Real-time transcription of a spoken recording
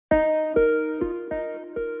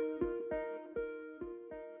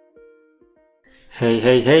Hey,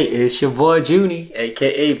 it's your boy Junie,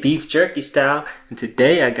 aka Beef Jerky Style, and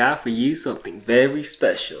today I got for you something very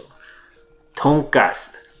special.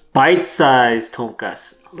 Tonkatsu. Bite-sized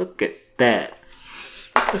tonkatsu. Look at that.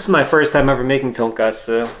 This is my first time ever making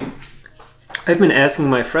tonkatsu. I've been asking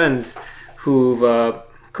my friends who've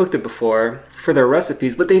cooked it before for their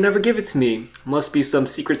recipes, but they never give it to me. Must be some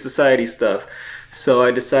secret society stuff. So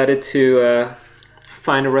I decided to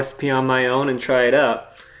find a recipe on my own and try it out.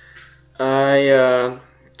 I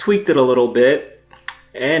tweaked it a little bit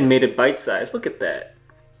and made it bite-sized. Look at that.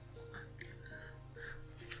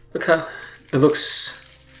 Look how it looks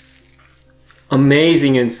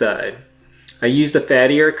amazing inside. I used a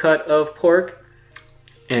fattier cut of pork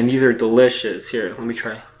and these are delicious. Here, let me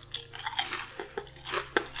try.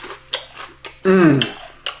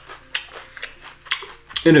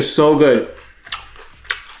 It is so good.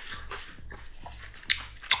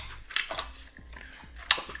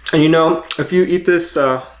 And you know, if you eat this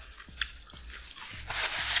at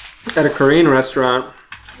a Korean restaurant,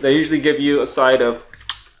 they usually give you a side of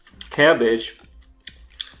cabbage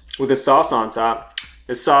with a sauce on top.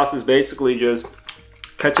 The sauce is basically just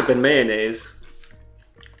ketchup and mayonnaise.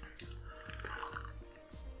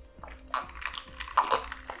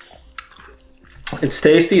 It's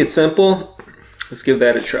tasty, it's simple. Let's give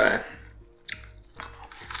that a try.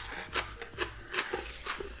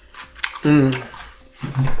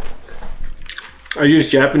 I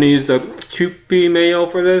use Japanese Kewpie mayo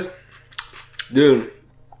for this. Dude,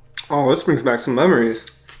 oh, this brings back some memories.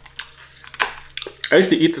 I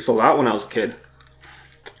used to eat this a lot when I was a kid.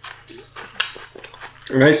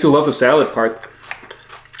 And I used to love the salad part.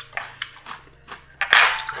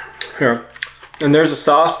 Here. And there's a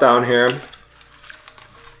sauce down here.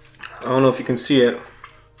 I don't know if you can see it.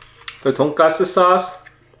 The Tonkatsu sauce.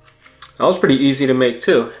 That was pretty easy to make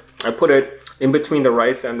too. I put it in between the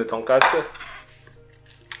rice and the tonkatsu.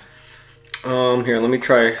 Here, let me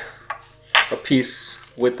try a piece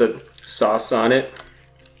with the sauce on it.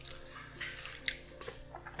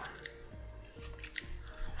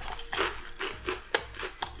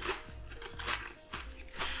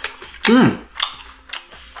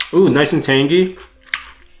 Ooh, nice and tangy.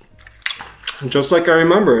 Just like I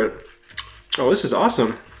remember it. Oh, this is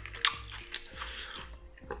awesome.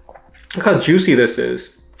 Look how juicy this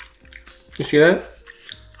is. You see that?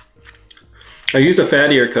 I used a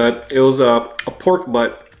fattier cut. It was a pork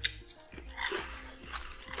butt.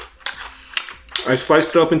 I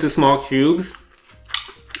sliced it up into small cubes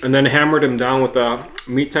and then hammered them down with a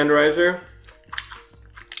meat tenderizer.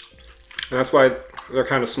 And that's why they're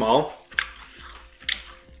kind of small.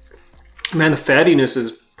 Man, the fattiness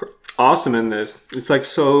is awesome in this. It's like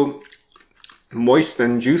so moist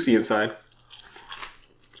and juicy inside.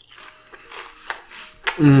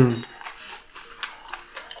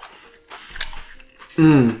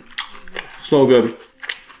 So good.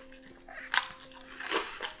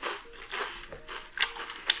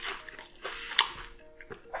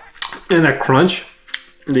 And that crunch,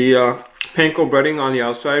 the panko breading on the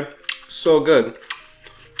outside, so good.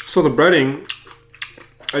 So the breading,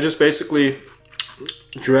 I just basically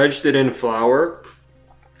dredged it in flour,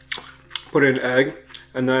 put in egg,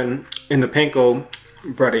 and then in the panko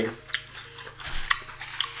breading.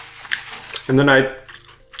 And then I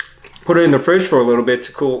put it in the fridge for a little bit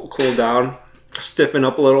to cool down, stiffen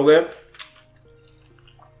up a little bit.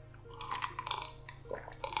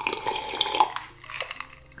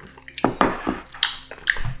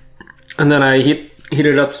 And then I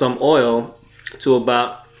heated up some oil to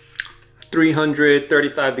about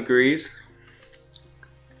 335 degrees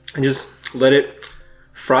and just let it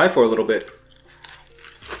fry for a little bit.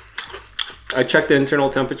 I checked the internal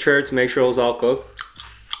temperature to make sure it was all cooked.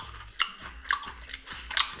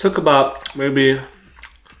 Took about maybe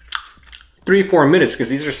 3-4 minutes because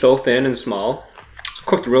these are so thin and small.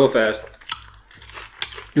 Cooked real fast.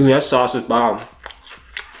 Dude, that sauce is bomb.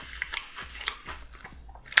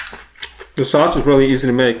 The sauce is really easy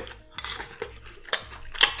to make.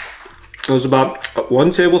 It was about 1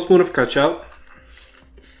 tablespoon of ketchup,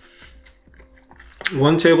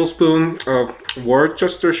 1 tablespoon of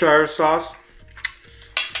Worcestershire sauce,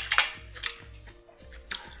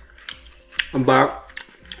 about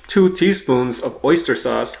 2 teaspoons of oyster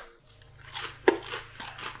sauce,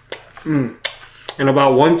 and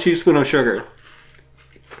about 1 teaspoon of sugar.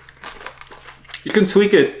 You can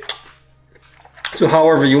tweak it to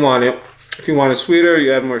however you want it. If you want it sweeter,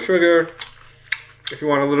 you add more sugar. If you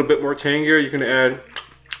want a little bit more tangier, you can add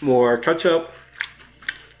more ketchup.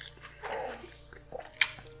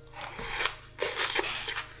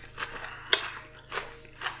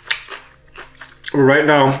 Right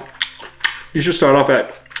now, you should start off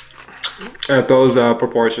at at those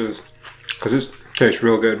proportions, because this tastes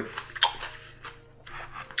real good.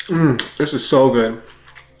 This is so good.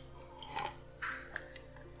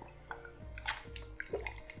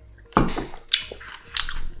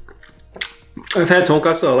 I've had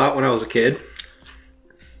tonkatsu a lot when I was a kid.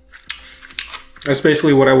 That's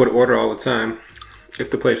basically what I would order all the time if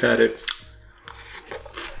the place had it.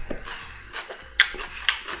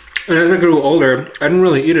 And as I grew older, I didn't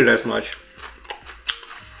really eat it as much.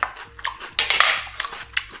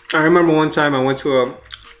 I remember one time I went to a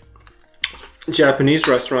Japanese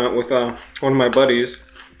restaurant with one of my buddies.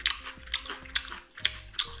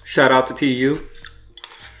 Shout out to PU.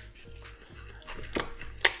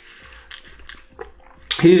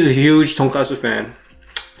 He's a huge tonkatsu fan.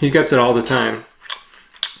 He gets it all the time.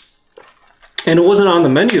 And it wasn't on the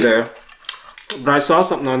menu there, but I saw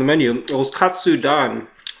something on the menu. It was katsu dan.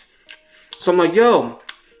 So I'm like, yo,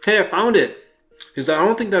 hey, I found it. He's like, I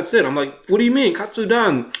don't think that's it. I'm like, what do you mean, katsu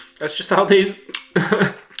dan? That's just how they,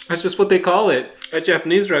 that's just what they call it at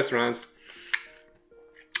Japanese restaurants.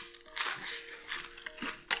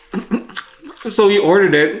 So he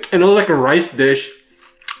ordered it, and it was like a rice dish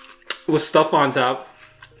with stuff on top.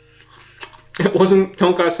 It wasn't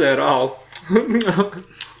tonkatsu at all.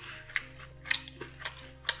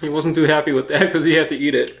 He wasn't too happy with that because he had to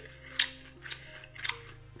eat it.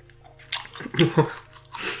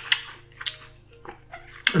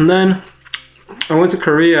 And then I went to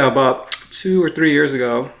Korea about 2 or 3 years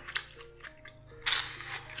ago.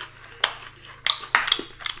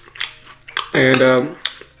 And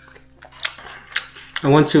I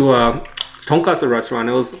went to a tonkatsu restaurant.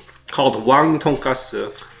 It was called Wang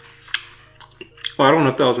Tonkatsu. Well, I don't know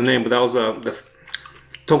if that was the name, but that was the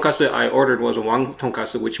tonkatsu I ordered was a Wang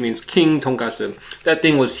Tonkatsu, which means King Tonkatsu. That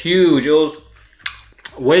thing was huge. It was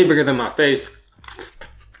way bigger than my face.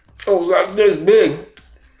 It was like this big.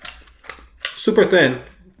 Super thin.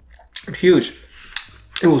 Huge.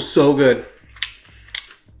 It was so good.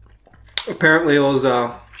 Apparently it was,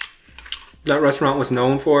 that restaurant was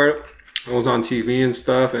known for it. It was on TV and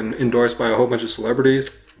stuff and endorsed by a whole bunch of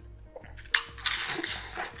celebrities.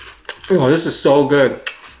 Oh, this is so good.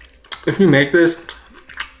 If you make this,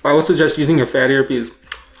 I would suggest using a fattier piece.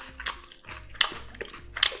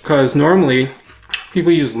 Because normally,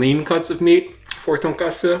 people use lean cuts of meat for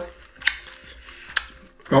tonkatsu.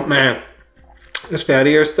 Oh man, this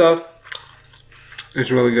fattier stuff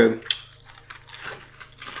is really good.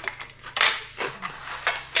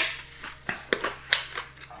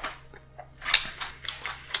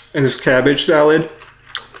 And this cabbage salad.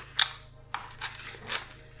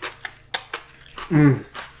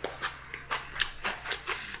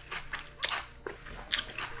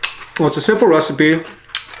 Well, it's a simple recipe.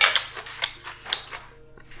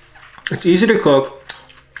 It's easy to cook,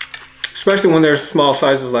 especially when there's small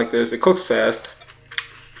sizes like this. It cooks fast.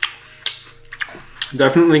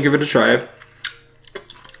 Definitely give it a try.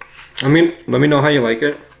 I mean, let me know how you like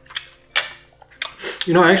it.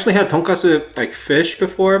 You know, I actually had tonkatsu like fish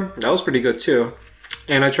before. That was pretty good too.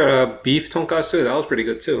 And I tried a beef tonkatsu. That was pretty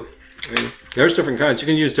good too. I mean, there's different kinds. You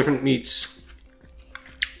can use different meats.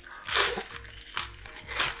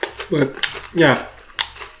 But yeah.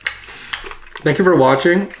 Thank you for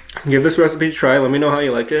watching. Give this recipe a try. Let me know how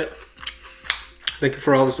you like it. Thank you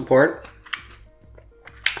for all the support.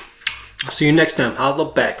 I'll see you next time.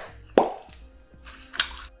 Holla back.